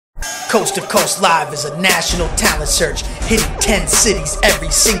Coast to Coast Live is a national talent search, hitting 10 cities every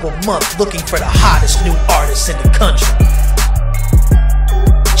single month, looking for the hottest new artists in the country.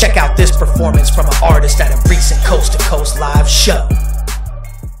 Check out this performance from an artist at a recent Coast to Coast Live show.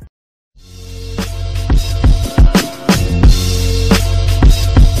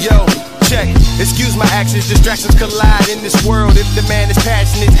 Yo, check. Excuse my actions, distractions collide in this world. If the man is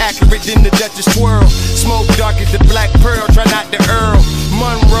passionate, accurate, then the Duchess twirl. Smoke dark as the black pearl, try not to Earl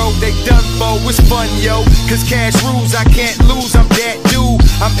Monroe, they done for, it's fun, yo. Cause cash rules, I can't lose, I'm that dude.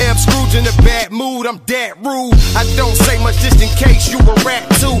 I'm F. Scrooge in a bad mood, I'm that rude. I don't say much just in case you a rat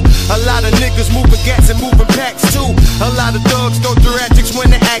too. A lot of niggas moving gats and moving packs too. A lot of thugs go thoracics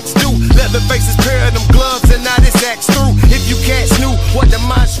when the acts do. Leather faces, pair of them gloves, and now this act's through. If you cats knew what the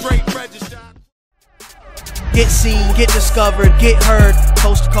mind straight register. Get seen, get discovered, get heard.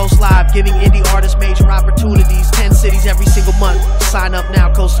 Coast to Coast Live, giving indie artists major opportunities. 10 cities every single month. Sign up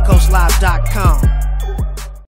now, coasttocoastlive.com.